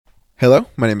Hello,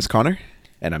 my name is Connor,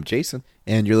 And I'm Jason.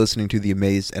 and you're listening to the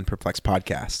Amazed and Perplexed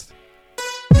podcast.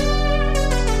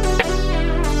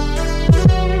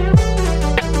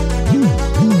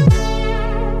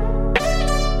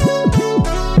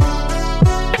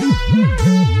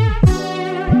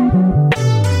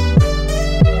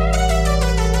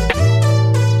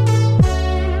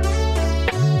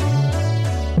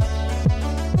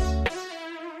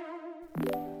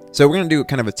 So we're going to do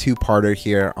kind of a two-parter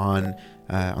here on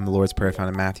the Lord's Prayer found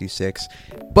in Matthew 6.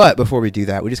 But before we do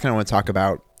that, we just kind of want to talk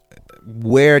about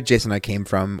where Jason and I came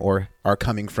from or are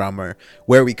coming from, or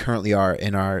where we currently are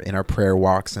in our prayer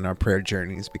walks and our prayer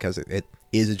journeys, because it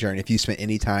is a journey. If you spent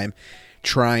any time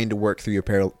trying to work through your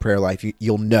prayer life,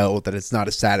 you'll know that it's not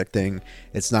a static thing.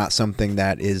 It's not something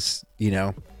that is,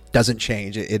 doesn't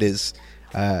change. It is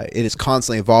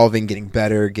constantly evolving, getting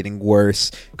better, getting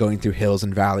worse, going through hills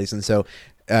and valleys. And so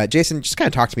Jason, just kind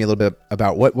of talk to me a little bit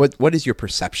about what is your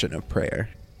perception of prayer?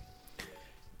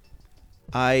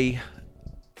 I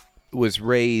was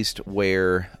raised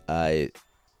where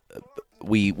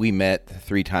we met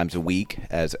 3 times a week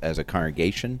as a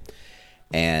congregation,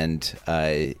 and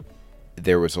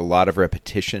there was a lot of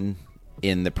repetition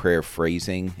in the prayer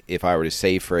phrasing. If I were to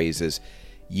say phrases,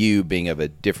 you being of a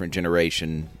different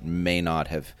generation may not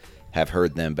have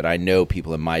heard them, but I know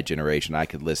people in my generation, I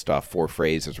could list off 4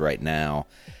 phrases right now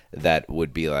that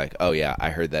would be like, oh yeah, I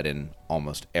heard that in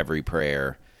almost every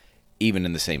prayer, even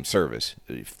in the same service.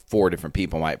 4 different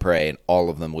people might pray, and all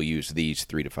of them will use these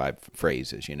 3 to 5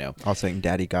 phrases, I'll sing,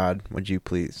 Daddy God, would you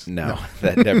please? No.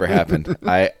 That never happened.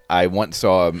 I once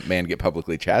saw a man get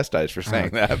publicly chastised for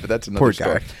saying that, but that's another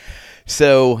story. Guy.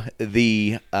 So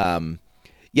the,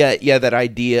 that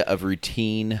idea of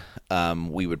routine,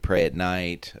 we would pray at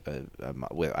night.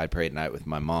 I'd pray at night with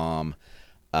my mom.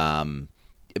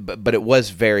 But it was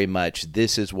very much,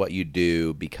 this is what you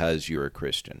do because you're a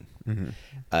Christian.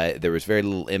 Mm-hmm. There was very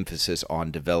little emphasis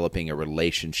on developing a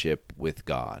relationship with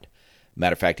God.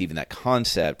 Matter of fact, even that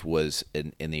concept was,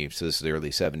 so this is the early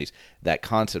 70s, that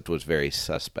concept was very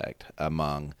suspect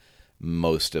among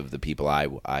most of the people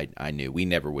I knew. We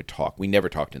never would talk. We never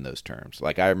talked in those terms.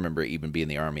 Like, I remember even being in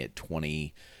the Army at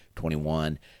 20,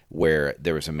 21, where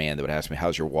there was a man that would ask me,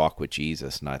 how's your walk with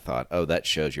Jesus? And I thought, oh, that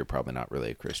shows you're probably not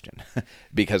really a Christian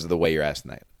because of the way you're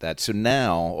asking that. So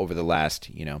now, over the last,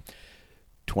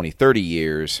 20, 30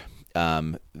 years,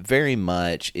 very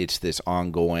much it's this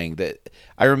ongoing that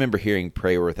I remember hearing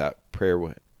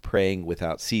praying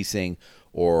without ceasing,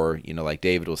 or, like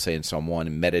David will say in Psalm 1,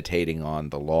 and meditating on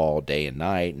the law day and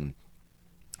night,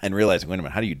 and realizing, wait a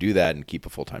minute, how do you do that and keep a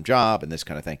full-time job and this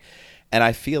kind of thing? And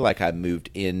I feel like I've moved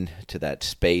into that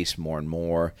space more and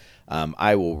more.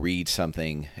 I will read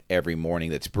something every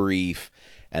morning that's brief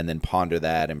and then ponder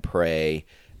that and pray.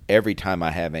 Every time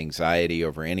I have anxiety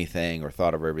over anything or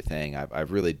thought over everything,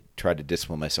 I've really tried to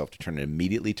discipline myself to turn it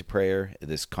immediately to prayer.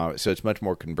 So it's much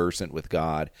more conversant with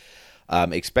God,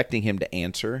 expecting Him to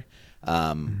answer.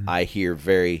 I hear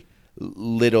very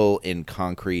little in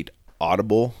concrete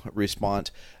audible response,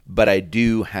 but I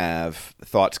do have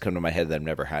thoughts come to my head that I've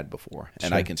never had before,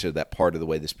 and I consider that part of the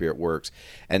way the Spirit works.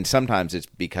 And sometimes it's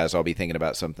because I'll be thinking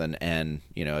about something, and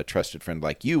a trusted friend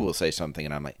like you will say something,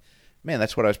 and I'm like, man,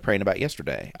 that's what I was praying about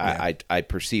yesterday. Yeah. I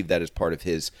perceive that as part of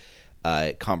His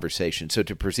conversation. So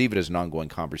to perceive it as an ongoing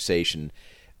conversation,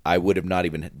 I would have not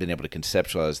even been able to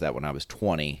conceptualize that when I was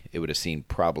 20. It would have seemed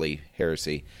probably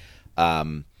heresy.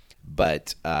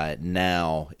 But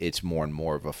now it's more and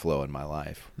more of a flow in my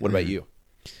life. What about you?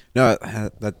 No,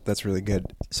 that's really good.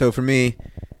 So for me,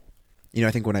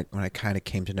 I think when I kind of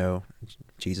came to know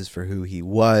Jesus for who He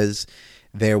was,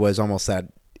 there was almost that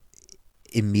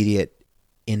immediate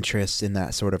interest in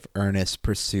that sort of earnest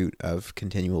pursuit of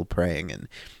continual praying. And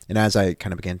as I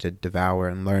kind of began to devour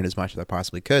and learn as much as I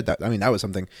possibly could, that was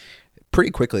something pretty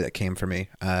quickly that came for me,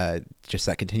 just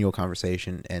that continual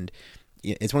conversation. And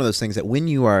it's one of those things that when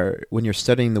you're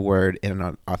studying the Word in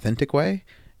an authentic way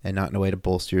and not in a way to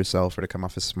bolster yourself or to come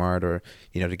off as smart or,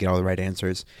 to get all the right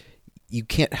answers, you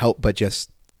can't help but just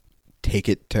take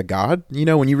it to God.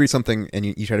 When you read something and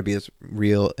you try to be as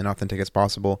real and authentic as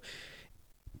possible,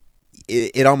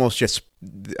 it almost just,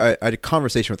 a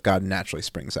conversation with God naturally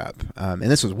springs up. And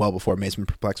this was well before Amazed and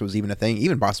Perplexed was even a thing,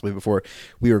 even possibly before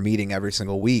we were meeting every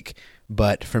single week.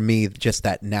 But for me, just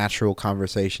that natural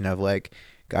conversation of like,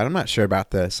 God, I'm not sure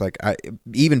about this. Like, I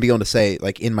even be able to say,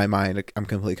 like, in my mind, I'm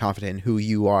completely confident in who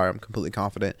you are. I'm completely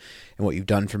confident in what you've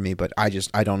done for me, but I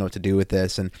don't know what to do with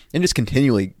this. And just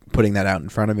continually putting that out in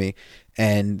front of me.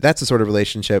 And that's the sort of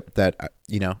relationship that,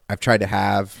 I've tried to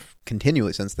have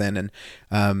continually since then.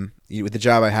 And with the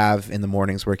job I have in the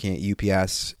mornings working at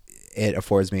UPS, it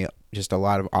affords me just a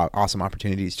lot of awesome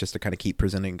opportunities just to kind of keep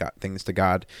presenting things to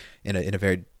God in a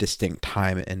very distinct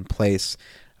time and place.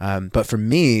 But for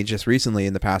me, just recently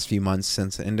in the past few months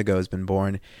since Indigo has been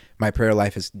born, my prayer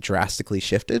life has drastically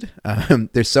shifted.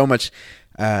 There's so much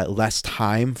less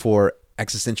time for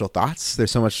existential thoughts.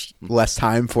 There's so much less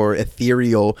time for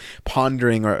ethereal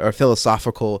pondering or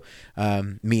philosophical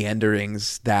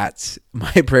meanderings that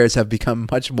my prayers have become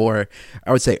much more,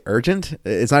 I would say, urgent.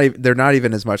 It's not even, they're not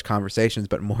even as much conversations,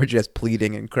 but more just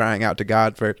pleading and crying out to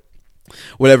God for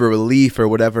whatever relief or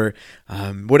whatever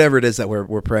it is that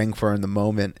we're praying for in the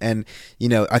moment. And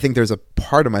I think there's a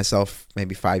part of myself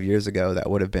maybe 5 years ago that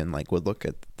would have been like, would look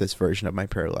at this version of my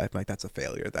prayer life like, that's a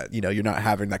failure, that you're not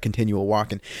having that continual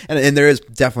walk. And there is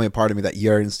definitely a part of me that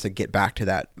yearns to get back to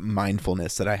that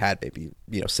mindfulness that I had maybe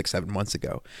 6-7 months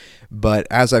ago. But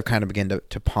as I've kind of begun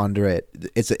to ponder it,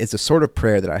 it's a sort of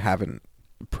prayer that I haven't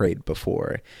prayed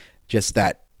before. Just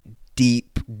that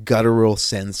deep guttural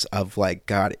sense of like,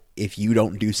 God, if you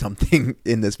don't do something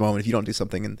in this moment, if you don't do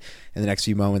something in the next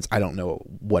few moments, I don't know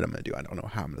what I'm going to do. I don't know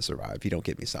how I'm going to survive. If you don't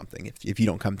give me something, if you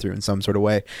don't come through in some sort of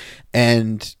way.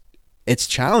 And it's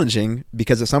challenging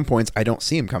because at some points I don't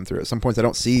see him come through. At some points I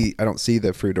don't see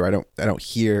the fruit, or I don't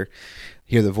hear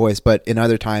the voice. But in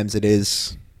other times it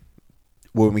is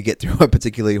when we get through a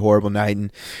particularly horrible night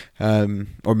and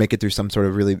or make it through some sort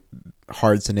of really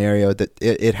hard scenario, that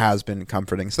it has been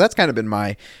comforting. So that's kind of been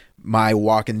my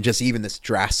walk, and just even this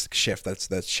drastic shift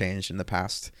that's changed in the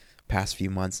past few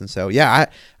months. And so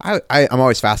I'm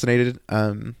always fascinated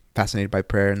by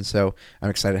prayer, and so I'm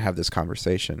excited to have this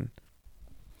conversation.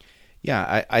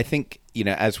 Yeah, I think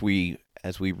as we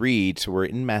read, so we're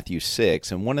in Matthew 6,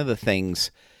 and one of the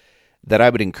things that I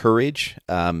would encourage,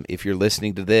 if you're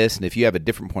listening to this, and if you have a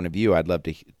different point of view, I'd love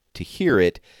to hear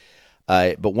it.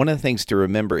 But one of the things to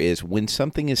remember is when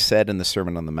something is said in the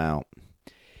Sermon on the Mount,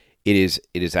 it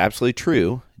is absolutely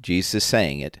true. Jesus is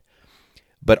saying it,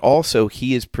 but also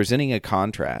he is presenting a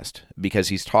contrast because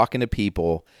he's talking to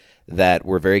people that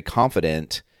were very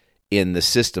confident in the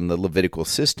system, the Levitical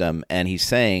system, and he's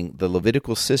saying the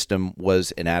Levitical system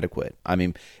was inadequate. I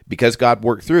mean, because God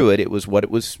worked through it, it was what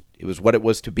it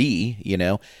was to be,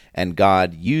 and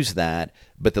God used that,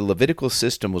 but the Levitical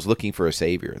system was looking for a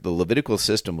savior. The Levitical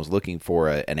system was looking for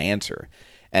an answer.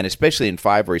 And especially in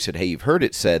 5 where he said, hey, you've heard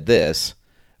it said this,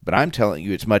 but I'm telling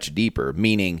you it's much deeper,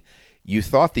 meaning you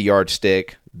thought the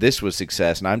yardstick, this was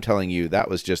success, and I'm telling you that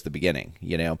was just the beginning,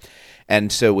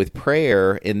 And so with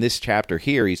prayer, in this chapter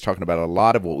here, he's talking about a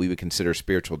lot of what we would consider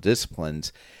spiritual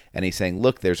disciplines, and he's saying,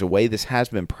 look, there's a way this has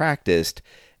been practiced,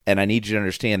 and I need you to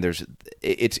understand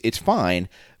it's fine,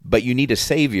 but you need a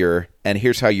savior, and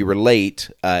here's how you relate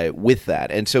with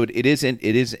that. And so it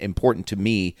is important to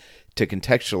me to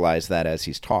contextualize that as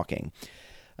he's talking.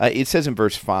 It says in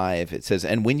verse 5, it says,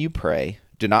 and when you pray,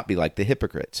 do not be like the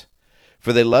hypocrites,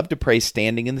 for they love to pray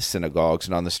standing in the synagogues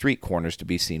and on the street corners to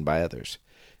be seen by others.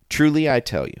 Truly I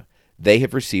tell you, they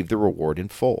have received the reward in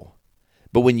full.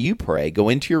 But when you pray, go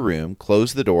into your room,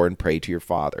 close the door, and pray to your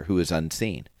Father, who is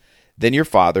unseen. Then your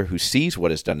Father, who sees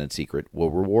what is done in secret, will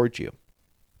reward you.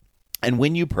 And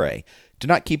when you pray, do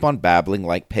not keep on babbling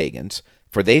like pagans,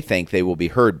 for they think they will be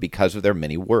heard because of their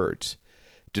many words.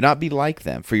 Do not be like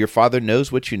them, for your Father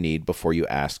knows what you need before you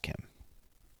ask him.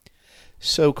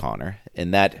 So, Connor,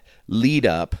 in that lead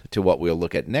up to what we'll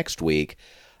look at next week,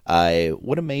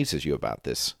 what amazes you about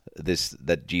this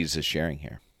that Jesus is sharing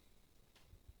here?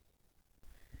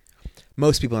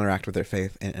 Most people interact with their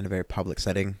faith in a very public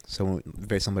setting. So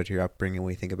very similar to your upbringing, when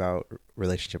we think about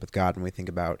relationship with God, when we think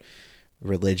about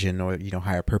religion or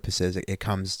higher purposes, it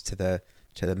comes to the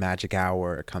magic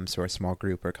hour, it comes to our small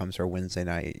group, or it comes to our Wednesday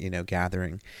night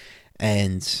gathering.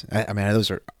 And I mean, those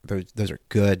are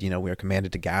good. We are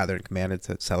commanded to gather and commanded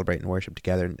to celebrate and worship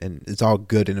together, and it's all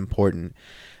good and important.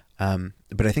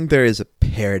 But I think there is a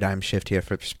paradigm shift here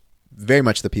for very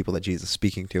much the people that Jesus is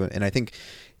speaking to, and I think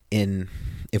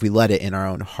if we let it in our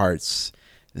own hearts,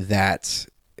 that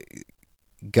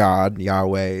God,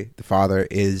 Yahweh, the Father,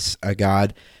 is a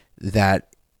God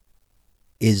that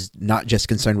is not just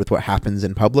concerned with what happens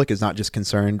in public, is not just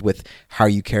concerned with how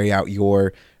you carry out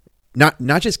your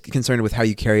not just concerned with how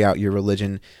you carry out your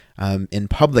religion in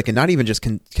public, and not even just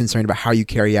concerned about how you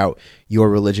carry out your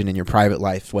religion in your private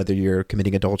life, whether you're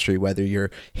committing adultery, whether you're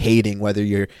hating, whether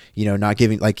you're not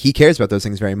giving. Like, he cares about those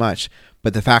things very much,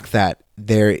 but the fact that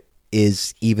there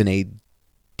is even a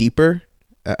deeper,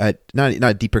 not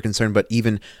a deeper concern, but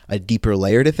even a deeper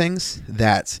layer to things,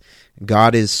 that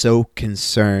God is so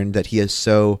concerned, that he is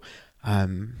so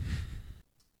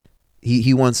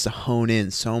he wants to hone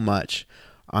in so much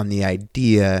on the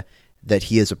idea that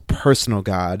he is a personal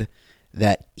God,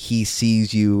 that he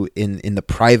sees you in the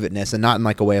privateness, and not in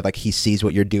like a way of like he sees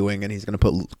what you're doing and he's going to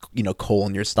put, you know, coal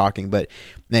in your stocking, but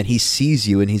man, he sees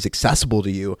you and he's accessible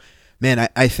to you. Man,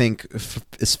 I think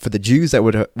for the Jews that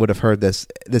would have heard this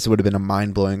would have been a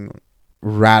mind-blowing,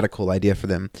 radical idea for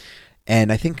them.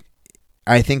 And I think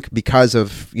because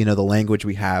of, you know, the language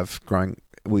we have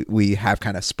we have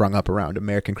kind of sprung up around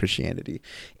American Christianity,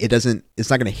 it's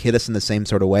not going to hit us in the same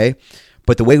sort of way.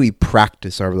 But the way we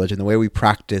practice our religion, the way we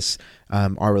practice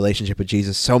our relationship with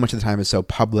Jesus, so much of the time is so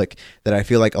public that I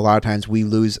feel like a lot of times we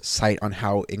lose sight on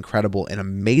how incredible and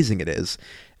amazing it is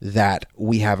that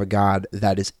we have a God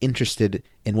that is interested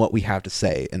in what we have to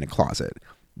say in a closet.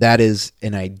 That is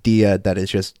an idea that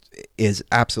is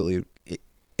absolutely,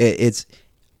 it's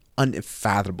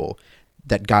unfathomable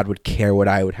that God would care what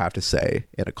I would have to say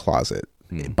in a closet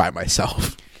by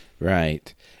myself.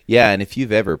 Right. Yeah, and if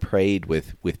you've ever prayed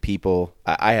with people,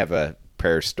 I have a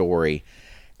prayer story,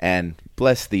 and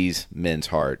bless these men's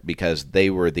heart, because they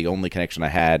were the only connection I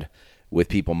had with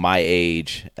people my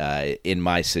age in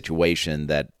my situation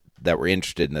that were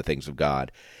interested in the things of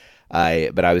God.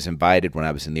 But I was invited when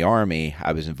I was in the Army.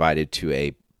 I was invited to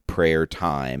a prayer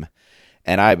time,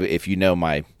 and if you know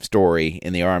my story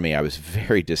in the Army, I was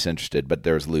very disinterested. But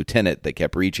there was a lieutenant that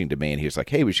kept reaching to me, and he was like,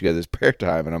 "Hey, we should go to this prayer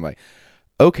time," and I'm like,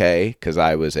 okay, because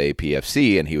I was a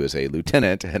PFC and he was a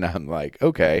lieutenant, and I'm like,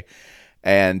 okay.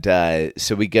 And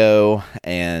so we go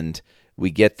and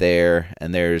we get there,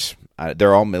 and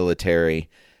they're all military,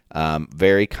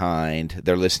 very kind.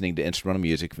 They're listening to instrumental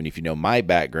music. And if you know my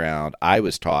background, I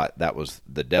was taught that was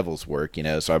the devil's work, you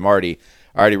know. So I already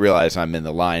realized I'm in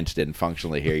the lines, didn't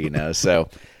functionally here, you know.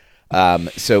 So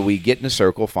we get in a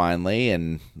circle finally,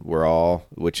 and we're all,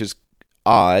 which is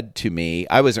odd to me.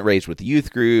 I wasn't raised with the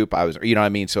youth group. I was, you know what I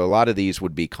mean? So a lot of these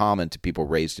would be common to people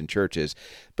raised in churches,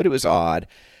 but it was odd.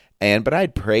 But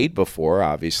I'd prayed before,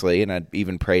 obviously, and I'd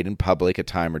even prayed in public a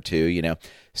time or two, you know.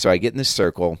 So I get in this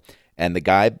circle, and the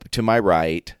guy to my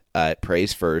right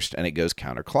prays first, and it goes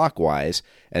counterclockwise,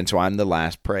 and so I'm the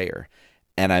last prayer.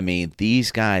 And I mean,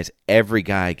 these guys, every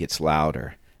guy gets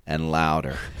louder and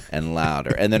louder and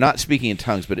louder. And they're not speaking in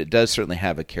tongues, but it does certainly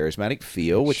have a charismatic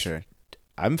feel, which Sure.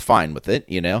 I'm fine with it,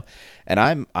 you know, and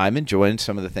I'm enjoying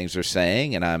some of the things they're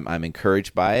saying, and I'm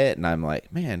encouraged by it, and I'm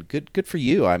like, man, good for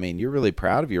you. I mean, you're really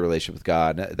proud of your relationship with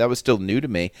God. That was still new to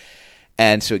me,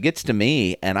 and so it gets to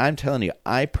me, and I'm telling you,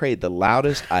 I prayed the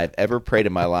loudest I've ever prayed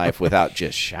in my life without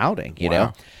just shouting, you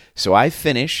know. So I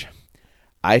finish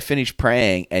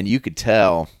praying, and you could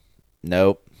tell,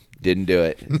 nope, didn't do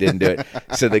it.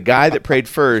 So the guy that prayed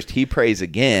first, he prays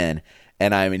again,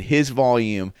 and I'm in his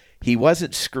volume. He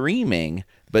wasn't screaming,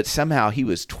 but somehow he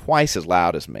was twice as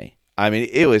loud as me. I mean,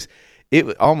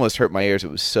 it almost hurt my ears. It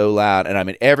was so loud, and I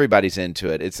mean, everybody's into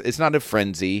it. It's not a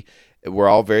frenzy. We're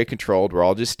all very controlled. We're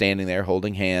all just standing there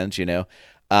holding hands, you know,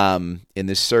 in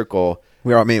this circle.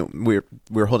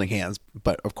 We're holding hands,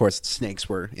 but of course snakes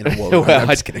were in a woven. Well, I'm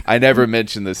just kidding. I never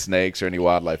mentioned the snakes or any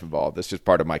wildlife involved. That's just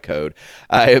part of my code.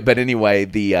 But anyway,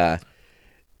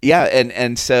 yeah, and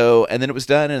then it was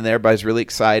done, and everybody's really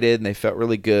excited, and they felt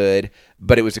really good.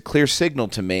 But it was a clear signal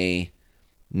to me,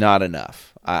 not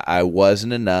enough. I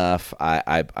wasn't enough.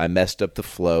 I messed up the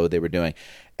flow they were doing.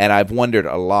 And I've wondered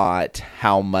a lot,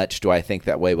 how much do I think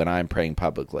that way when I'm praying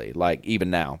publicly? Like,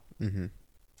 even now. Mm-hmm.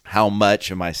 How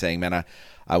much am I saying, man,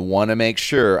 I want to make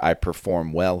sure I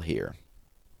perform well here?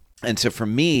 And so for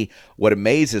me, what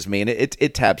amazes me, and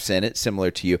it taps in, it's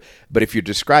similar to you, but if you're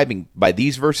describing, by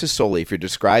these verses solely, if you're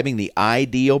describing the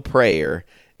ideal prayer,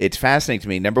 it's fascinating to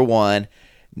me. Number one,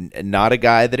 not a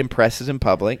guy that impresses in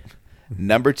public.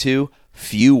 Number two,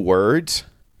 few words.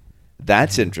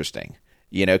 That's interesting.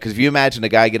 You know, because if you imagine a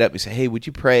guy get up and say, hey, would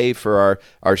you pray for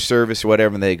our service or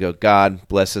whatever, and they go, God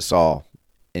bless us all.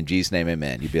 In Jesus' name,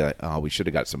 amen. You'd be like, oh, we should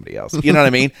have got somebody else. You know what I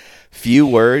mean? Few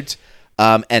words.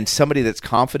 And somebody that's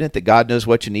confident that God knows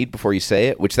what you need before you say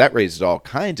it, which that raises all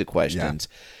kinds of questions.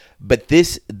 Yeah.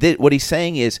 But what he's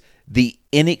saying is the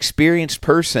inexperienced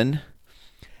person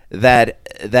that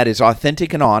is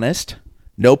authentic and honest,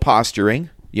 no posturing,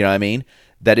 you know what I mean,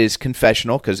 that is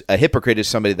confessional, because a hypocrite is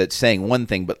somebody that's saying one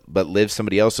thing but lives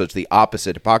somebody else, so it's the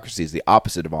opposite. Hypocrisy is the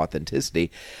opposite of authenticity.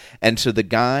 And so the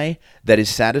guy that is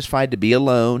satisfied to be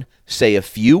alone, say a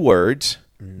few words,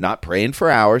 not praying for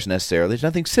hours necessarily. There's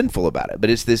nothing sinful about it, but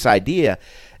it's this idea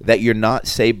that you're not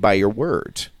saved by your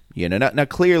words. You know, now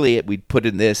clearly we put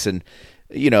in this, and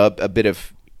you know, a bit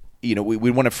of, you know, we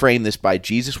want to frame this by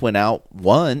Jesus went out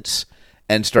once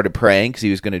and started praying because he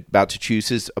was about to choose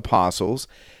his apostles,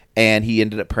 and he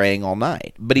ended up praying all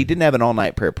night. But he didn't have an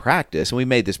all-night prayer practice, and we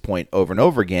made this point over and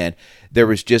over again. There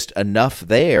was just enough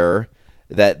there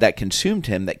that consumed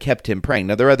him, that kept him praying.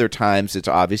 Now, there are other times it's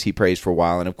obvious he prays for a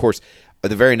while, and of course,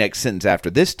 the very next sentence after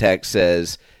this text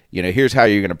says, here's how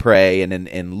you're going to pray. And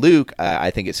in Luke,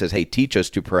 I think it says, hey, teach us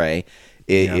to pray,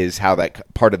 is how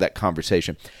that part of that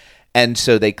conversation. And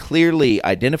so they clearly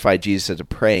identify Jesus as a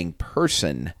praying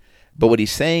person. But what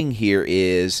he's saying here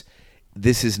is,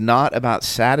 this is not about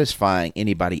satisfying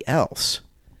anybody else.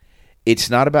 It's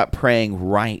not about praying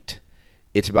right.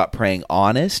 It's about praying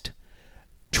honest,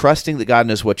 trusting that God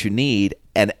knows what you need,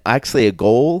 and actually a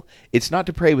goal, it's not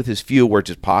to pray with as few words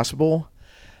as possible,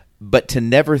 but to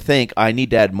never think, I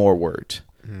need to add more words.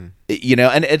 And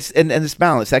it's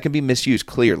balanced. That can be misused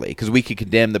clearly, because we could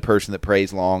condemn the person that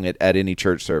prays long at any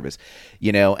church service,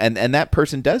 and that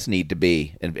person does need to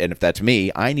be, and if that's me,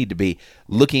 I need to be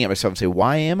looking at myself and say,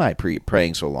 why am I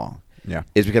praying so long? Yeah.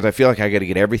 Is because I feel like I got to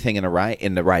get everything in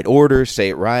the right order, say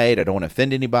it right, I don't want to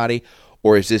offend anybody,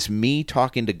 or is this me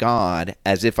talking to God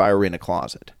as if I were in a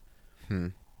closet?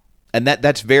 And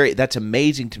that's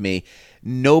amazing to me.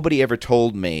 Nobody ever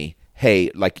told me,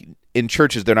 hey, like in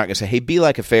churches, they're not going to say, hey, be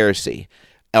like a Pharisee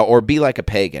or be like a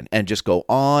pagan, and just go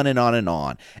on and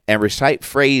on and recite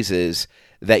phrases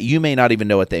that you may not even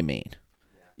know what they mean.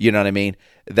 You know what I mean?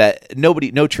 That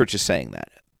no church is saying that.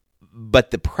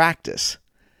 But the practice,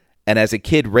 and as a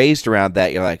kid raised around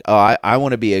that, you're like, oh, I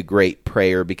want to be a great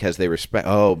prayer because they respect,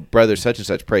 oh, brother such and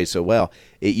such prays so well.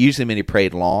 It usually meant he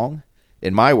prayed long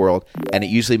in my world, and it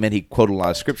usually meant he quoted a lot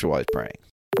of scripture while he's praying.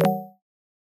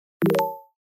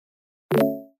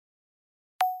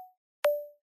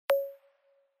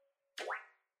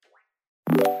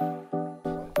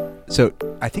 So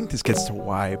I think this gets to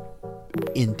why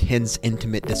intense,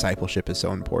 intimate discipleship is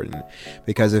so important.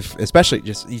 Because especially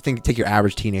take your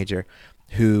average teenager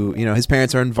who, his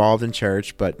parents are involved in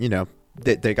church, but,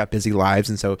 they got busy lives.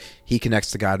 And so he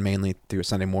connects to God mainly through a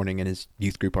Sunday morning in his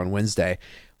youth group on Wednesday.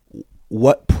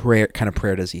 What kind of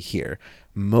prayer does he hear?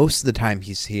 Most of the time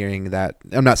he's hearing that,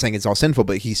 I'm not saying it's all sinful,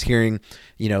 but he's hearing,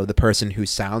 the person who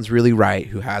sounds really right,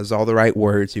 who has all the right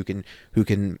words, who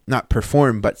can not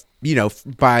perform, but,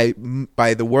 by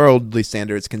the worldly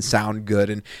standards can sound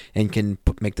good and can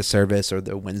make the service or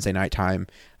the Wednesday night time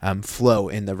flow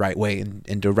in the right way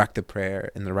and direct the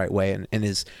prayer in the right way and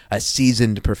is a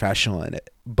seasoned professional in it.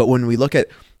 But when we look at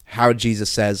how Jesus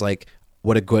says, like,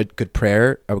 what a good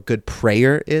prayer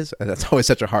is. That's always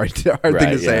such a hard thing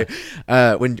to say.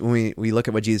 When we look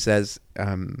at what Jesus says,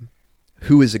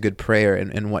 who is a good prayer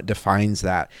and what defines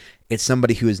that? It's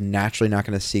somebody who is naturally not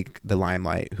going to seek the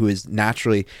limelight, who is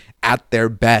naturally at their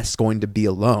best going to be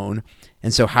alone.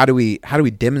 And so how do we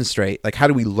demonstrate, like, how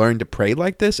do we learn to pray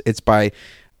like this? It's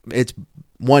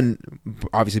one,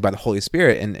 obviously by the Holy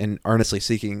Spirit and earnestly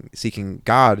seeking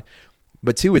God,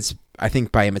 but two, it's, I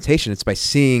think, by imitation. It's by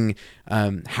seeing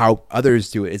how others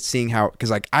do it. It's seeing how,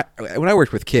 because when I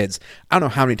worked with kids, I don't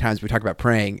know how many times we talk about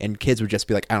praying and kids would just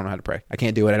be like, I don't know how to pray. I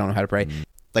can't do it. I don't know how to pray. Mm-hmm.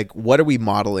 Like, what are we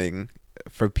modeling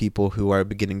for people who are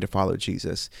beginning to follow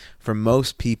Jesus? For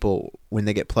most people, when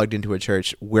they get plugged into a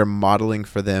church, we're modeling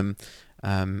for them.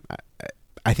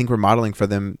 I think we're modeling for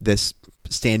them this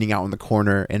standing out in the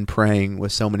corner and praying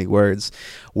with so many words,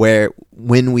 where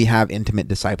when we have intimate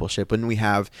discipleship, when we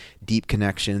have deep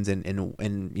connections and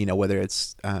whether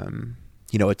it's a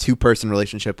 2-person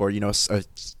relationship or a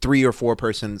 3 or 4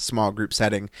 person small group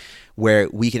setting, where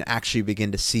we can actually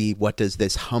begin to see what does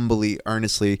this humbly,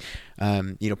 earnestly,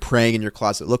 praying in your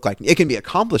closet look like. It can be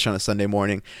accomplished on a Sunday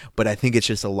morning, but I think it's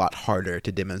just a lot harder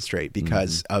to demonstrate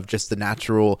because of just the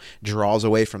natural draws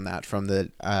away from that, from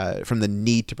the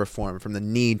need to perform, from the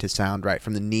need to sound right,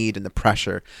 from the need and the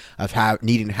pressure of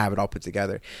needing to have it all put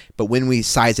together. But when we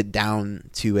size it down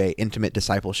to a intimate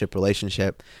discipleship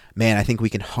relationship, man, I think we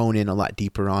can hone in a lot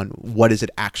deeper on what does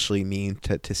it actually mean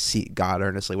to seek God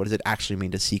earnestly? What does it actually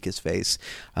mean to seek his face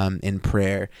in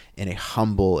prayer in a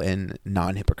humble and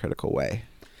non-hypocritical way?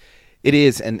 It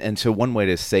is, and so one way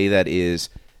to say that is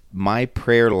my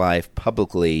prayer life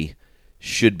publicly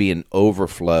should be an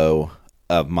overflow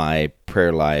of my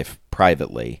prayer life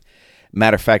privately.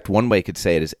 Matter of fact, one way I could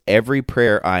say it is every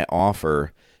prayer I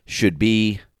offer should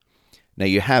be, now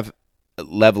you have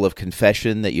level of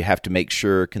confession that you have to make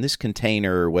sure, can this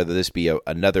container, whether this be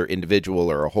another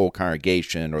individual or a whole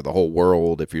congregation or the whole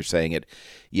world, if you're saying it,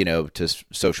 to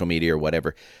social media or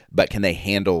whatever, but can they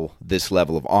handle this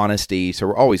level of honesty? So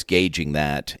we're always gauging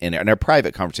that. And in our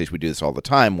private conversation, we do this all the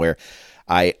time, where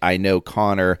I know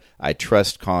Connor, I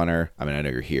trust Connor. I mean, I know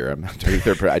you're here. I'm not talking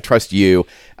third person. I trust you,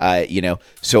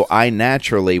 so I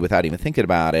naturally, without even thinking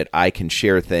about it, I can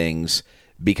share things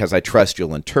because I trust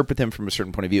you'll interpret them from a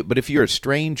certain point of view. But if you're a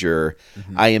stranger,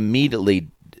 I immediately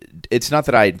it's not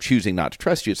that I'm choosing not to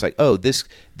trust you. It's like, oh, this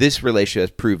relationship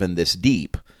has proven this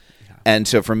deep. Yeah. And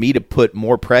so for me to put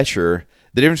more pressure,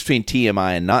 the difference between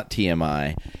TMI and not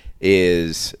TMI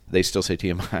is, they still say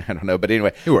TMI, I don't know, but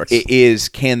anyway, it works. Is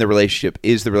the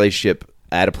relationship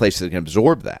at a place that can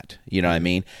absorb that? You know what I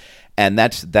mean? And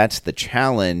that's the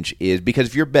challenge, is because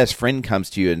if your best friend comes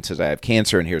to you and says, I have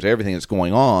cancer and here's everything that's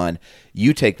going on,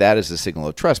 you take that as a signal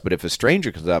of trust. But if a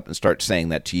stranger comes up and starts saying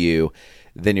that to you,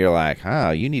 then you're like,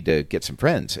 you need to get some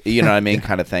friends, you know what I mean?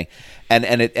 Kind of thing.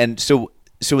 And so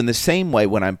in the same way,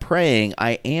 when I'm praying,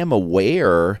 I am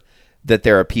aware that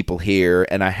there are people here,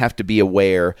 and I have to be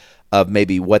aware of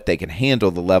maybe what they can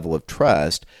handle, the level of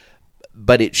trust,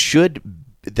 but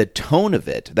the tone of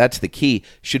it, that's the key,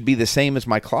 should be the same as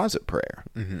my closet prayer,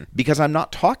 because I'm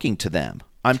not talking to them.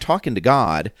 I'm talking to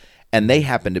God, and they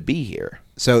happen to be here.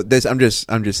 So this, I'm just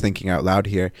thinking out loud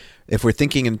here. If we're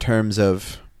thinking in terms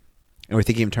of,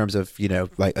 like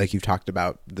you've talked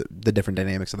about the different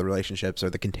dynamics of the relationships, or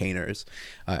the containers,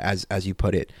 as you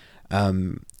put it,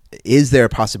 is there a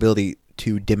possibility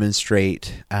to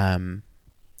demonstrate?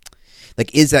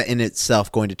 Is that in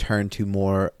itself going to turn to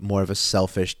more of a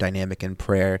selfish dynamic in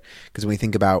prayer? Because when we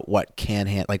think about what can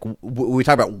we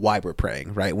talk about why we're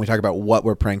praying, right? When we talk about what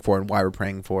we're praying for and why we're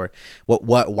praying for,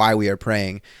 why we are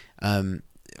praying, I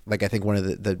think one of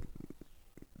the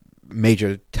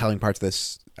major telling parts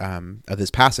of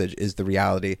this passage is the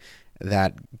reality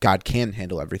that God can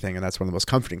handle everything, and that's one of the most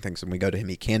comforting things. When we go to Him,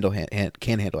 He can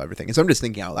handle everything. And so I'm just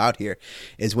thinking out loud here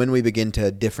is when we begin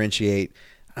to differentiate,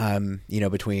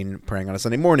 between praying on a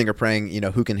Sunday morning or praying,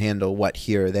 who can handle what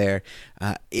here or there.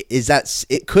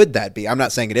 Could that be, I'm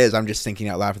not saying it is, I'm just thinking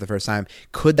out loud for the first time,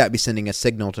 could that be sending a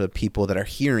signal to people that are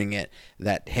hearing it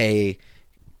that, hey,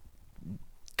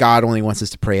 God only wants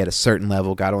us to pray at a certain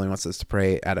level. God only wants us to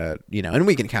pray at a, and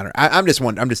we can counter. I'm just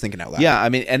thinking out loud. Yeah, I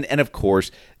mean, and of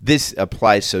course, this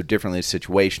applies so differently to the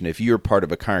situation. If you're part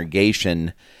of a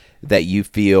congregation that you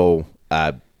feel,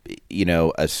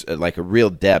 like a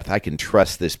real depth, I can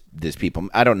trust this people.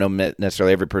 I don't know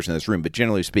necessarily every person in this room, but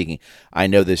generally speaking, I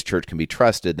know this church can be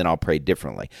trusted, then I'll pray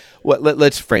differently.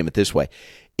 Let's frame it this way.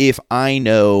 If I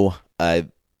know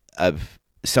of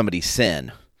somebody's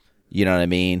sin, you know what I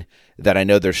mean, that I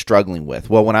know they're struggling with,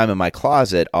 well, when I'm in my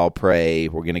closet, I'll pray,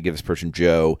 we're going to give this person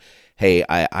Joe, hey,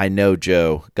 I know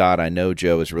Joe, God, I know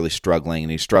Joe is really struggling,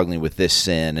 and he's struggling with this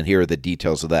sin, and here are the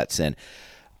details of that sin.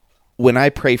 When I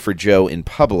pray for Joe in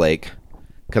public,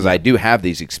 because I do have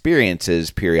these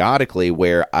experiences periodically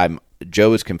where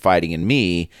Joe is confiding in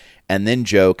me, and then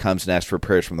Joe comes and asks for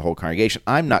prayers from the whole congregation,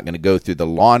 I'm not going to go through the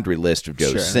laundry list of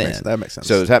Joe's sin. That makes sense.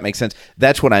 So does that make sense?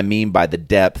 That's what I mean by the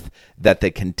depth that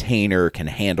the container can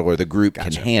handle, or the group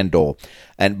can handle.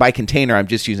 And by container, I'm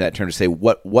just using that term to say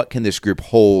what can this group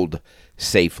hold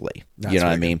safely? That's, you know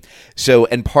what I mean? Good. So,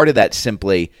 and part of that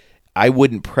simply, I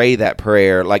wouldn't pray that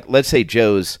prayer. Like, let's say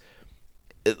Joe's,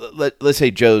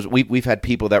 we've had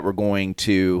people that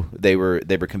were they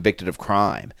were convicted of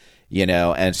crime,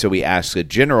 and so we ask a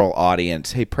general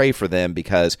audience, hey, pray for them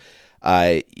because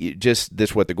just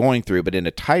this what they're going through. But in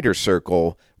a tighter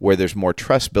circle where there's more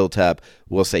trust built up,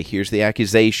 we'll say, here's the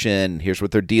accusation, here's what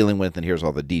they're dealing with, and here's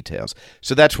all the details.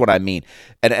 So that's what I mean.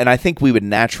 And I think we would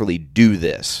naturally do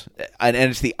this. And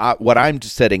it's what I'm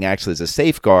setting actually as a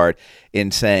safeguard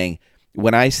in saying,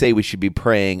 when I say we should be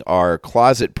praying our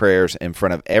closet prayers in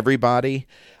front of everybody,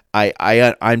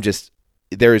 I'm just,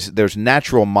 there's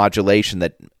natural modulation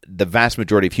that the vast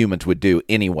majority of humans would do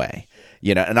anyway,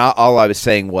 and all I was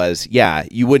saying was, yeah,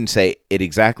 you wouldn't say it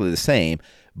exactly the same,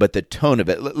 but the tone of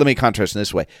it, let me contrast in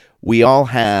this way. We all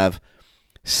have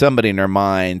somebody in our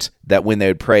minds that when they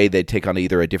would pray, they'd take on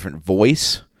either a different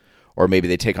voice, or maybe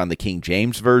they take on the King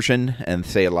James Version and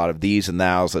say a lot of these and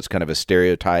thous. That's kind of a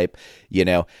stereotype,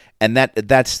 and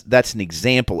that's an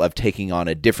example of taking on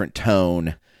a different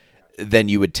tone than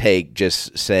you would take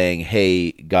just saying,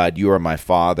 hey, God, you are my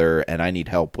Father, and I need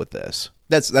help with this.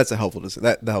 That's a helpful,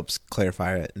 that helps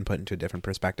clarify it and put it into a different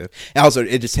perspective. And also,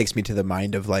 it just takes me to the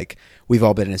mind of, like, we've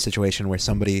all been in a situation where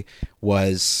somebody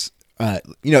was,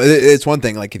 it's one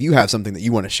thing, like, if you have something that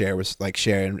you want to share with, like,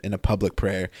 share in a public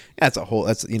prayer, that's a whole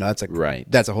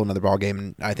nother ball game.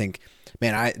 And I think,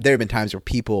 man, there have been times where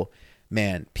people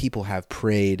have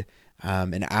prayed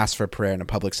and asked for prayer in a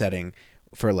public setting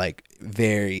for, like,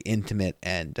 very intimate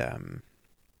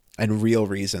and real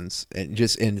reasons, and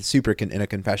just in a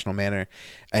confessional manner,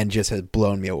 and just has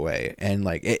blown me away. And,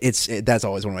 like, that's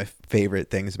always one of my favorite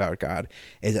things about God,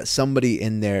 is that somebody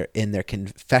in their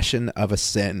confession of a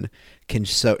sin can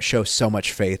show so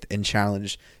much faith and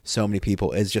challenge so many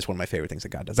people. Is just one of my favorite things that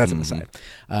God does. That's an aside.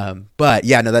 But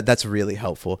yeah, no, that's really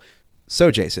helpful.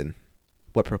 So, Jason,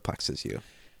 what perplexes you?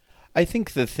 I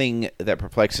think the thing that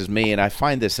perplexes me, and I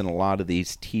find this in a lot of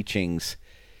these teachings,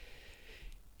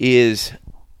 is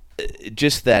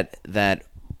just that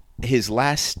his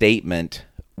last statement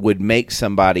would make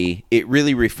somebody, it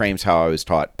really reframes how I was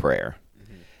taught prayer.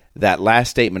 That last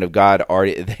statement of God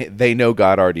already, they know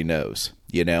God already knows,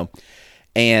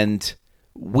 and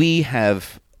we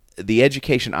have the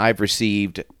education I've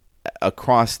received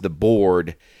across the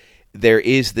board. There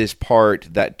is this part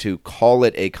that to call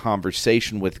it a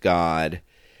conversation with God,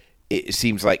 it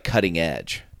seems like cutting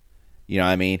edge. You know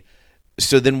what I mean?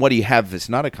 So then what do you have if it's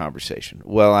not a conversation?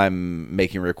 Well, I'm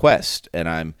making requests and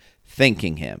I'm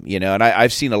thanking him, and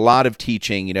I've seen a lot of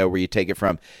teaching, where you take it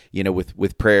from,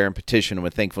 with prayer and petition and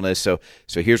with thankfulness. So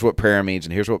here's what prayer means,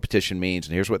 and here's what petition means,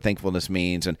 and here's what thankfulness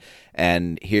means,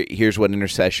 and here's what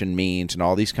intercession means, and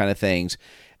all these kind of things.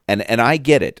 And I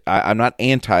get it. I'm not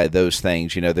anti those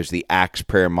things. There's the Acts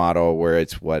prayer model where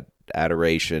it's what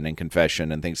adoration and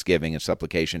confession and thanksgiving and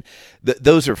supplication.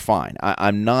 Those are fine.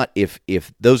 I'm not, if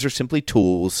those are simply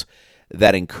tools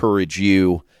that encourage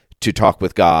you to talk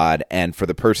with God, and for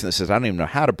the person that says, I don't even know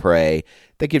how to pray,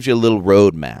 that gives you a little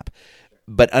roadmap.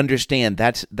 But understand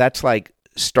that's like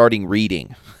starting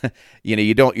reading.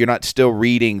 You're not still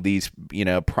reading these,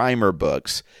 primer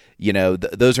books.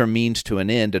 Those are means to an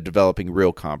end of developing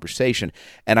real conversation.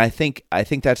 And I think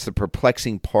that's the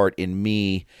perplexing part in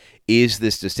me, is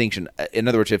this distinction. In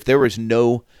other words, if there was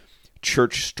no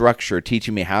church structure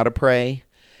teaching me how to pray,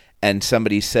 and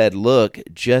somebody said, look,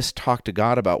 just talk to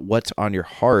God about what's on your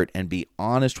heart and be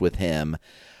honest with him,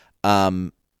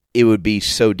 it would be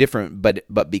so different.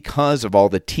 But because of all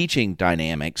the teaching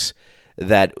dynamics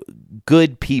that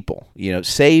good people,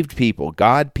 saved people,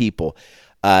 God people,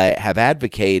 have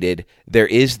advocated, there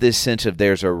is this sense of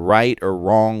there's a right or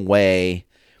wrong way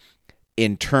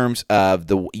in terms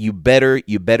of you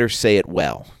better say it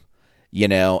well.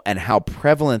 And how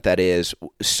prevalent that is,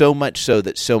 so much so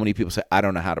that so many people say, I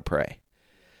don't know how to pray.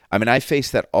 I mean, I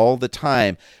face that all the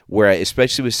time, where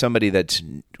especially with somebody that's,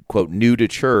 quote, new to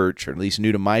church, or at least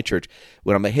new to my church,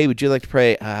 when I'm like, hey, would you like to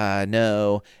pray?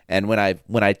 No. And when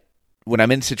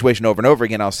I'm in a situation over and over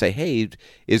again, I'll say, hey,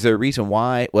 is there a reason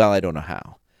why? Well, I don't know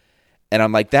how. And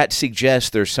I'm like, that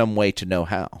suggests there's some way to know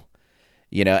how.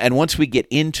 And once we get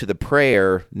into the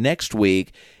prayer next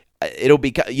week, it'll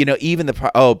be, even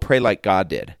pray like God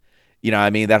did.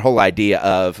 That whole idea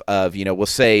of we'll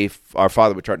say, our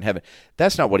Father which art in heaven.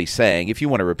 That's not what he's saying. If you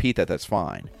want to repeat that, that's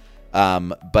fine.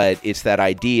 But it's that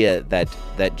idea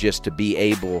that just to be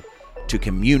able to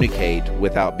communicate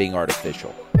without being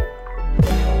artificial.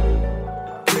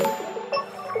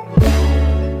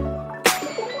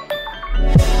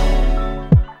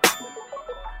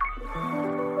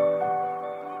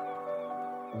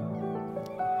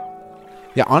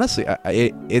 Yeah, honestly,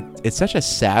 it's such a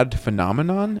sad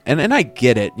phenomenon, and I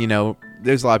get it.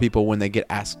 There's a lot of people when they get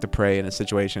asked to pray in a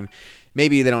situation,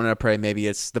 maybe they don't know how to pray, maybe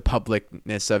it's the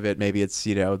publicness of it, maybe it's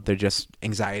they're just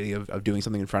anxiety of doing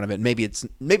something in front of it, maybe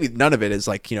none of it is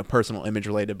like personal image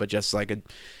related, but just like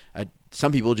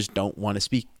some people just don't want to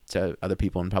speak to other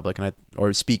people in public,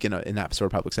 or speak in that sort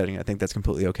of public setting. I think that's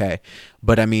completely okay,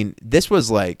 but I mean, this was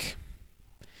like.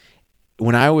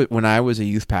 When I was a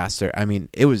youth pastor, I mean,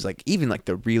 it was like even like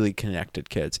the really connected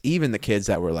kids, even the kids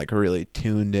that were like really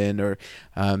tuned in, or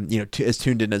as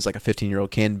tuned in as like a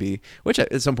 15-year-old can be, which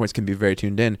at some points can be very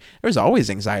tuned in. There was always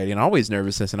anxiety and always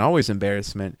nervousness and always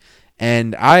embarrassment,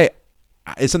 and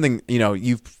it's something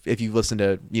if you've listened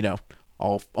to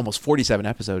almost 47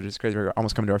 episodes, it's crazy. We're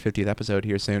almost coming to our 50th episode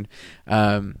here soon.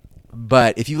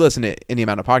 But if you listen to any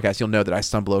amount of podcasts, you'll know that I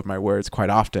stumble over my words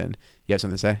quite often. You have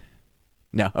something to say?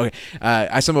 No. Okay.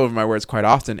 I stumble over my words quite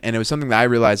often, and it was something that I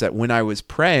realized that when I was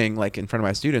praying, like in front of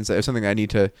my students, that it was something that I need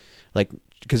to, like,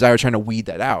 because I was trying to weed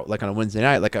that out, like on a Wednesday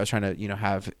night, like I was trying to,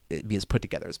 have it be as put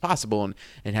together as possible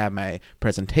and have my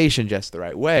presentation just the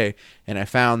right way. And I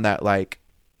found that like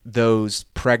those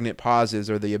pregnant pauses,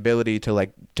 or the ability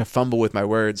to fumble with my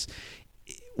words,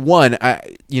 one,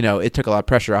 it took a lot of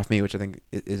pressure off me, which I think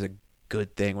is a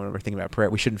good thing when we're thinking about prayer.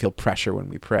 We shouldn't feel pressure when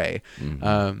we pray.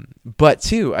 Mm-hmm. But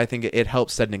two, I think it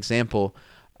helps set an example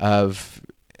of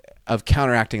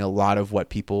counteracting a lot of what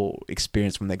people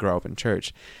experience when they grow up in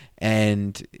church.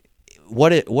 And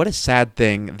what a sad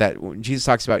thing that when Jesus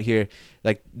talks about here,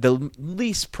 like the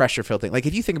least pressure filled thing. Like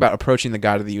if you think about approaching the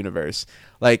God of the universe,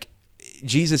 like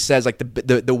Jesus says, like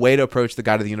the way to approach the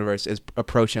God of the universe is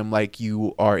approach him like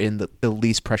you are in the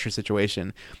least pressure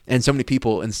situation. And so many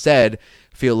people instead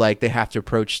feel like they have to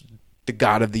approach the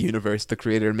God of the universe, the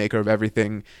creator and maker of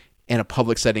everything, in a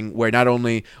public setting where not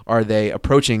only are they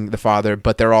approaching the Father,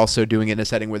 but they're also doing it in a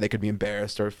setting where they could be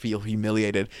embarrassed or feel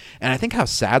humiliated. And I think how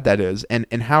sad that is,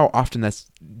 and how often that's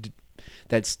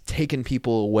that's taken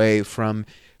people away from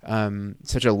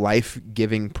such a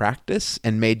life-giving practice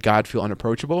and made God feel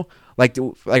unapproachable. Like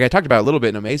I talked about a little bit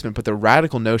in Amazement, but the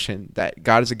radical notion that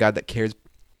God is a God that cares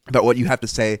about what you have to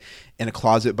say in a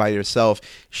closet by yourself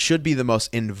should be the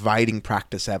most inviting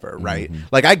practice ever, right? Mm-hmm.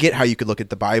 Like, I get how you could look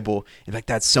at the Bible and like,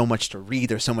 that's so much to read.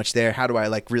 There's so much there. How do I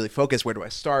like really focus? Where do I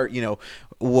start? You know,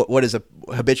 what does a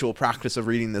habitual practice of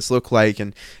reading this look like?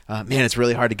 And man, it's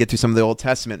really hard to get through some of the Old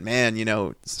Testament. Man, you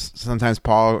know, sometimes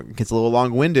Paul gets a little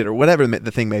long-winded or whatever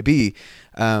the thing may be.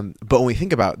 But when we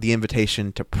think about the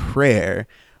invitation to prayer,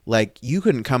 like, you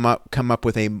couldn't come up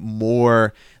with a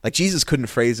more, like, Jesus couldn't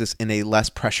phrase this in a less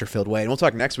pressure filled way. And we'll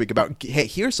talk next week about, hey,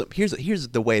 here's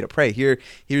the way to pray.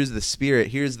 Here's the Spirit.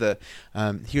 Here's the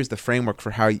framework for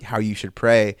how you should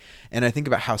pray. And I think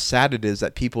about how sad it is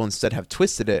that people instead have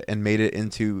twisted it and made it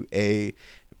into a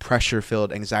pressure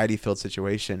filled, anxiety filled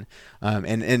situation.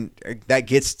 And that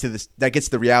gets to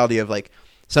the reality of, like,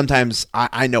 sometimes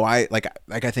I know I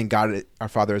think God, our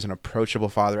Father, is an approachable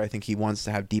Father. I think He wants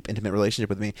to have deep, intimate relationship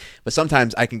with me. But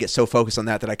sometimes I can get so focused on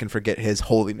that I can forget His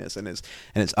holiness and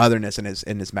His otherness and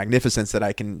His magnificence, that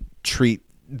I can treat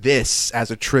this as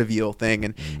a trivial thing,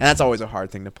 and that's always a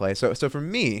hard thing to play. So for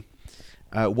me,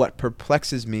 what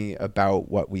perplexes me about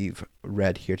what we've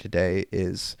read here today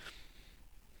is,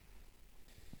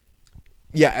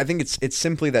 I think it's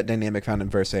simply that dynamic found in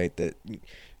verse 8 that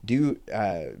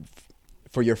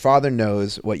for your Father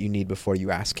knows what you need before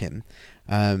you ask Him.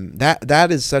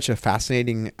 That is such a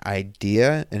fascinating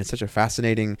idea, and it's such a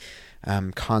fascinating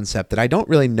concept that I don't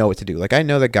really know what to do. Like, I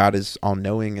know that God is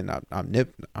all-knowing and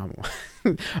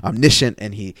omniscient,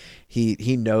 and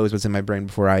He knows what's in my brain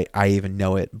before I even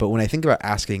know it. But when I think about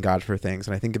asking God for things,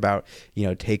 and I think about, you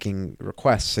know, taking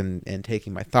requests and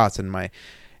taking my thoughts and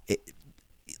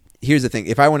here's the thing.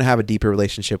 If I want to have a deeper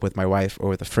relationship with my wife or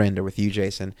with a friend or with you,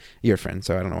 Jason, you're a friend,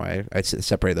 so I don't know why I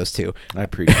separate those two. I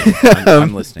appreciate it.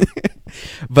 I'm listening.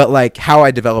 But, like, how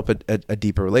I develop a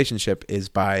deeper relationship is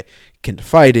by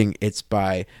confiding. It's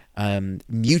by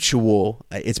mutual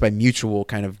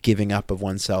kind of giving up of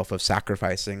oneself, of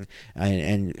sacrificing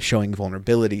and showing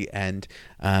vulnerability, and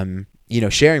you know,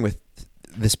 sharing with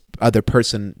this other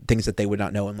person things that they would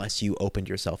not know unless you opened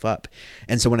yourself up.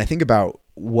 And so when I think about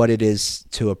what it is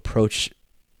to approach,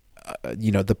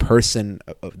 you know, the person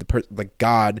of like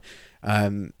God,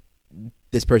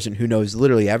 this person who knows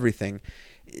literally everything,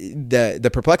 the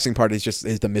perplexing part is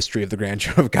the mystery of the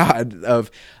grandeur of God,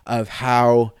 of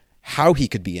how He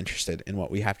could be interested in what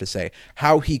we have to say,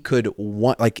 how He could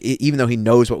want, like, even though He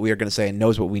knows what we are going to say and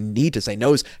knows what we need to say,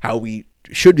 knows how we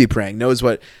should be praying, knows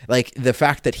what, like, the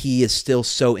fact that He is still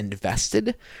so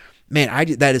invested, man,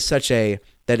 that is such a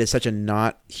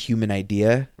not human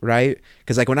idea, right?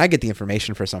 Because, like, when I get the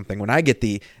information for something, when I get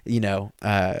the, you know,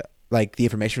 like, the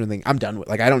information thing, I'm done with.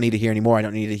 Like, I don't need to hear anymore. I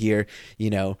don't need to hear, you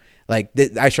know, like,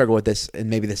 I struggle with this, and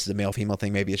maybe this is a male female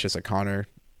thing, maybe it's just a Connor,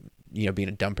 you know, being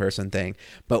a dumb person thing.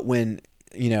 But when,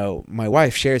 you know, my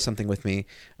wife shares something with me,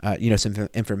 you know, some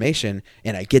information,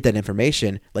 and I get that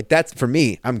information, like, that's, for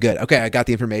me, I'm good. Okay, I got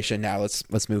the information. Now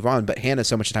let's move on. But Hannah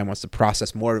so much time wants to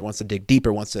process more, wants to dig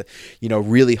deeper, wants to, you know,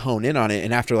 really hone in on it.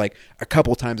 And after, like, a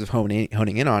couple times of honing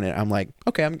in on it, I'm like,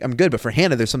 okay, I'm good. But for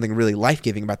Hannah, there's something really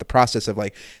life-giving about the process of,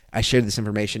 like, I shared this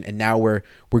information, and now we're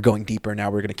going deeper. Now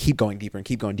we're going to keep going deeper and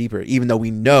keep going deeper, even though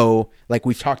we know, like,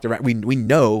 we've talked around, we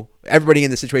know everybody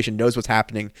in the situation knows what's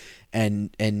happening,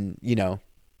 and you know,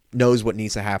 knows what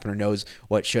needs to happen, or knows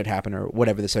what should happen, or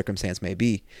whatever the circumstance may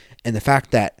be. And the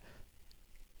fact that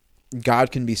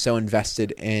God can be so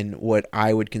invested in what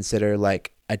I would consider,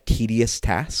 like, a tedious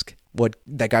task,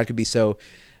 that God could be so,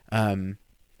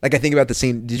 like, I think about the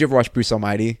scene. Did you ever watch Bruce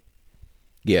Almighty?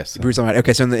 Yes. Bruce Almighty.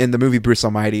 Okay, so in the movie Bruce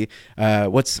Almighty,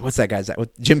 what's that guy's that?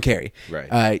 Jim Carrey.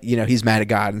 Right. You know, he's mad at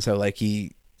God, and so, like,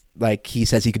 he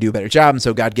says he could do a better job, and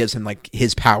so God gives him, like,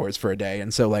 his powers for a day,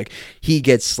 and so, like, he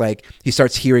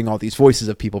starts hearing all these voices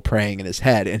of people praying in his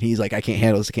head, and he's like, I can't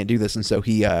handle this, I can't do this, and so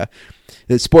he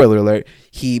spoiler alert,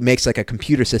 he makes, like, a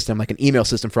computer system, like an email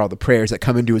system for all the prayers that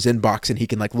come into his inbox, and he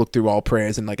can, like, look through all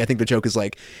prayers, and, like, I think the joke is,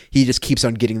 like, he just keeps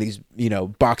on getting these, you know,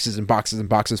 boxes and boxes and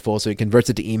boxes full, so he converts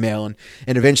it to email, and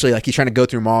eventually, like, he's trying to go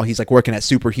through them all. He's, like, working at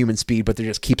superhuman speed, but there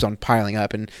just keeps on piling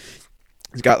up, and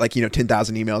he's got, like, you know,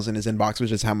 10,000 emails in his inbox,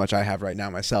 which is how much I have right now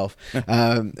myself.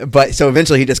 But so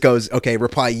eventually he just goes, okay,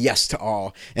 reply yes to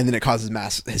all. And then it causes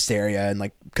mass hysteria, and,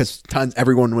 like, because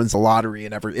everyone wins the lottery,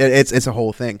 and it's a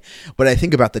whole thing. But I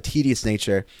think about the tedious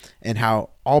nature and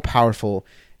how all powerful,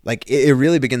 like, it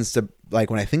really begins to, like,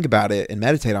 when I think about it and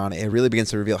meditate on it, it really begins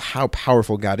to reveal how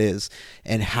powerful God is,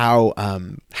 and how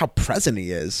present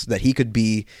He is, that He could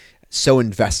be so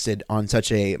invested on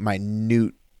such a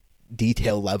minute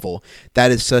detail level,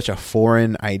 that is such a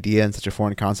foreign idea and such a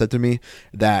foreign concept to me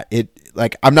that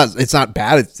it's not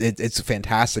bad. It's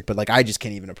fantastic, but like, I just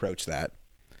can't even approach that.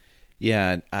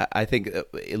 Yeah. I think,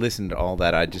 listen to all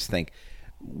that. I just think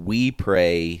we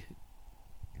pray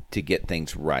to get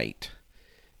things right,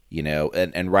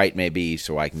 and right may be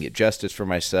so I can get justice for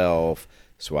myself,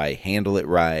 so I handle it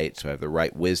right, so I have the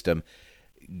right wisdom.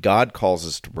 God calls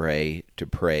us to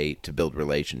pray to build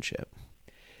relationship.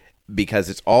 Because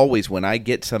it's always when I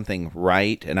get something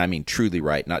right, and I mean truly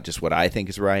right, not just what I think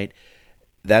is right,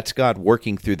 that's God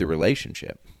working through the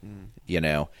relationship,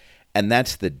 And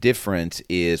that's the difference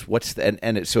is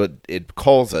it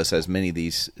calls us, as many of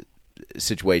these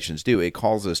situations do, it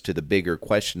calls us to the bigger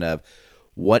question of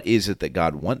what is it that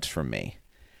God wants from me?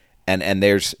 And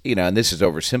there's, and this is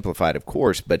oversimplified, of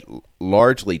course, but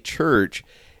largely church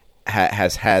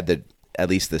has had at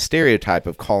least the stereotype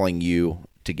of calling you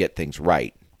to get things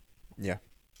right. Yeah.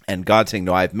 And God saying,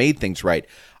 no, I've made things right.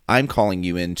 I'm calling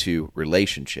you into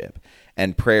relationship.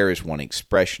 And prayer is one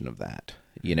expression of that.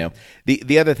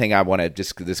 The other thing I want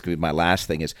to this could be my last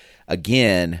thing is,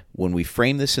 again, when we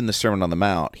frame this in the Sermon on the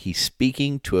Mount, he's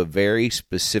speaking to a very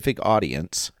specific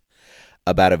audience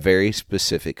about a very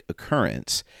specific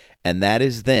occurrence. And that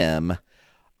is them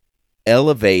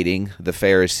elevating the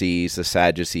Pharisees, the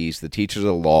Sadducees, the teachers of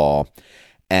the law,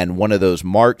 and one of those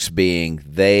marks being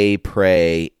they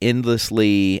pray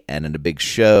endlessly and in a big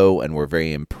show, and we're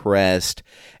very impressed.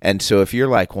 And so if you're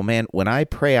like, well, man, when I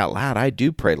pray out loud, I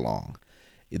do pray long.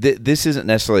 This isn't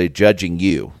necessarily judging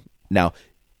you. Now,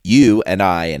 you and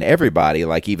I and everybody,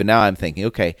 like even now I'm thinking,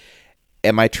 okay,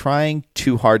 am I trying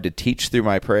too hard to teach through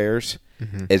my prayers?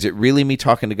 Mm-hmm. Is it really me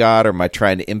talking to God, or am I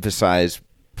trying to emphasize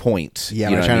points? Yeah,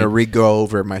 am I trying to re-go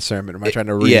over my sermon? Am I trying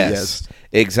to yes,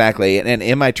 exactly. And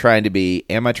am I trying to be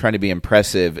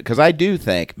impressive? Because I do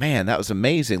think, man, that was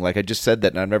amazing. Like I just said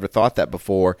that, and I've never thought that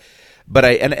before. But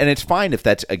and it's fine if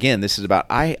that's, again, this is about,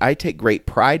 I take great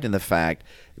pride in the fact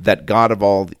that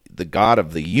the God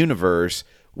of the universe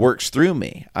works through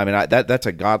me. I mean, that's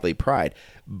a godly pride.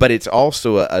 But it's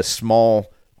also a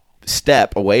small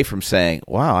step away from saying,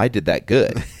 wow, I did that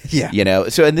good. Yeah.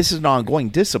 So, and this is an ongoing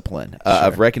discipline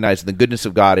of recognizing the goodness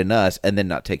of God in us and then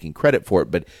not taking credit for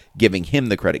it, but giving him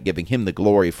the credit, giving him the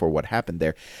glory for what happened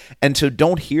there. And so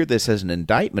don't hear this as an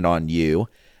indictment on you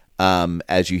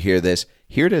as you hear this.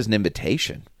 Hear it as an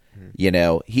invitation.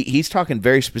 Mm-hmm. He's talking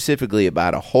very specifically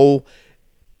about a whole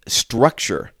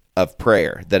structure of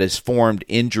prayer that is formed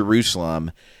in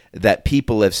Jerusalem that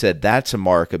people have said that's a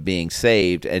mark of being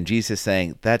saved, and Jesus is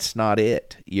saying that's not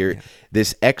it.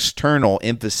 This external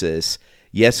emphasis,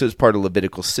 yes, it was part of the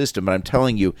Levitical system, but I'm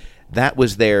telling you, that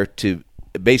was there to,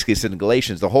 basically it's in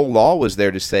Galatians, the whole law was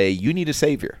there to say you need a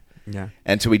Savior. Yeah.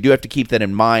 And so we do have to keep that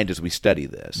in mind as we study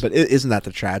this. But isn't that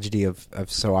the tragedy of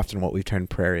so often what we've turned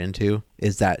prayer into,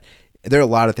 is that there are a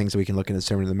lot of things that we can look in the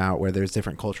Sermon on the Mount where there's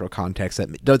different cultural context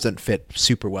that doesn't fit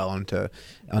super well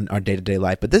on our day-to-day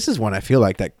life. But this is one I feel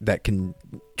like that can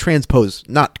transpose,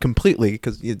 not completely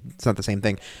because it's not the same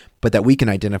thing, but that we can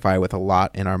identify with a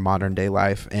lot in our modern day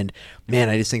life. And man,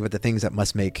 I just think about the things that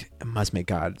must make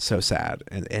God so sad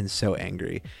and so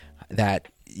angry that,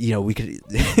 we could,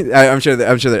 I'm sure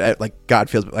that like God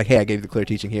feels like, hey, I gave you the clear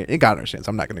teaching here, and God understands.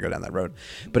 I'm not going to go down that road.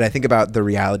 But I think about the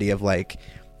reality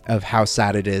of how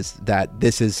sad it is that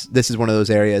this is one of those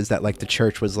areas that like the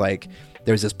church was like,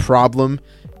 there's this problem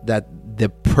that the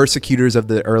persecutors of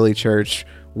the early church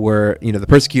were, the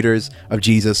persecutors of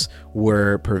Jesus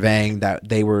were purveying, that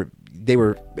they were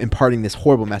imparting this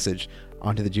horrible message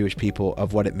onto the Jewish people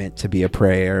of what it meant to be a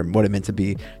prayer, and what it meant to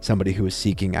be somebody who was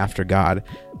seeking after God.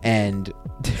 And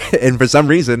for some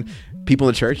reason, people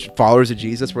in the church, followers of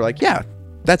Jesus, were like, yeah,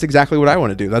 that's exactly what I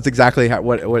want to do. That's exactly how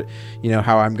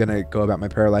I'm going to go about my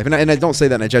prayer life. And I don't say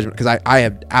that in a judgment, because I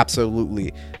have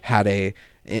absolutely had a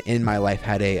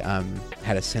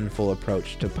sinful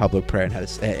approach to public prayer,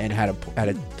 and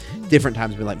had different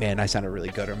times been like, man, I sounded really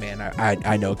good, or man,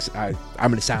 I know I'm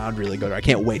going to sound really good, or I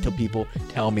can't wait till people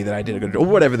tell me that I did a good job, or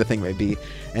whatever the thing may be.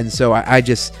 And so I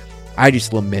just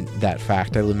lament that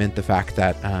fact. I lament the fact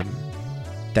that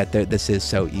this is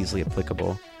so easily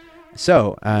applicable.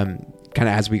 So, kind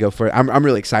of as we go forward, I'm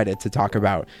really excited to talk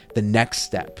about the next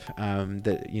step,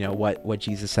 what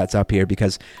Jesus sets up here,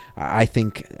 because I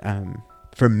think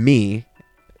for me,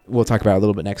 we'll talk about it a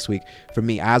little bit next week. For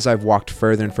me, as I've walked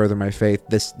further and further in my faith,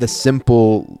 the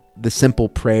simple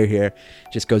prayer here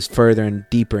just goes further and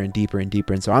deeper and deeper and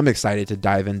deeper. And so I'm excited to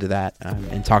dive into that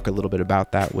and talk a little bit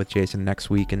about that with Jason next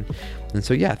week. And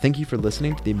so, yeah, thank you for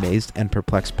listening to the Amazed and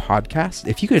Perplexed podcast.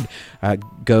 If you could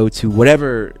go to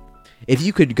whatever if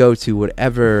you could go to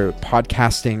whatever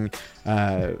podcasting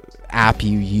app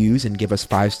you use and give us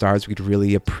 5 stars, we'd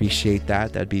really appreciate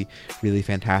that. That'd be really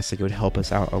fantastic. It would help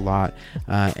us out a lot.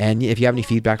 And if you have any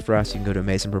feedback for us, you can go to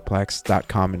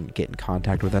amazingperplexed.com and get in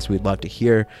contact with us. We'd love to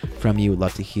hear from you. We'd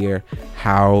love to hear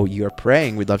how you're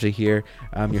praying. We'd love to hear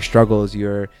your struggles,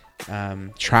 your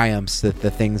triumphs, the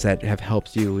things that have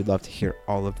helped you. We'd love to hear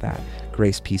all of that.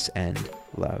 Grace, peace, and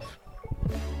love.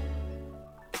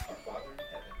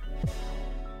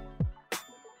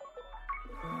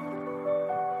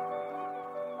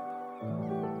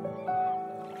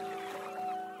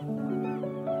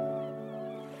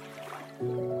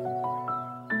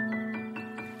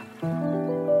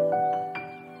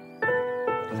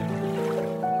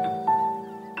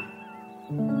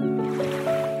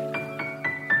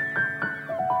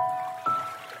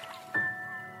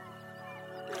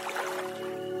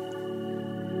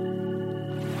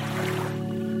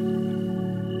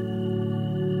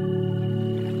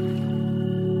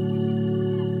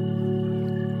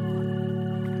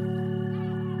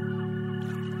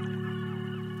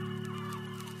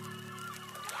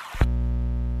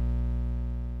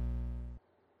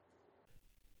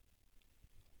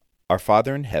 Our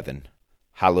Father in heaven,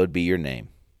 hallowed be your name.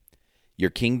 Your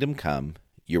kingdom come,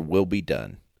 your will be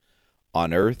done,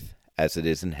 on earth as it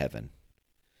is in heaven.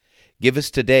 Give us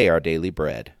today our daily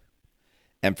bread,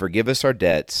 and forgive us our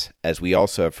debts as we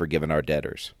also have forgiven our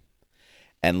debtors.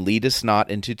 And lead us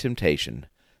not into temptation,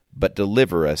 but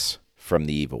deliver us from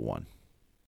the evil one.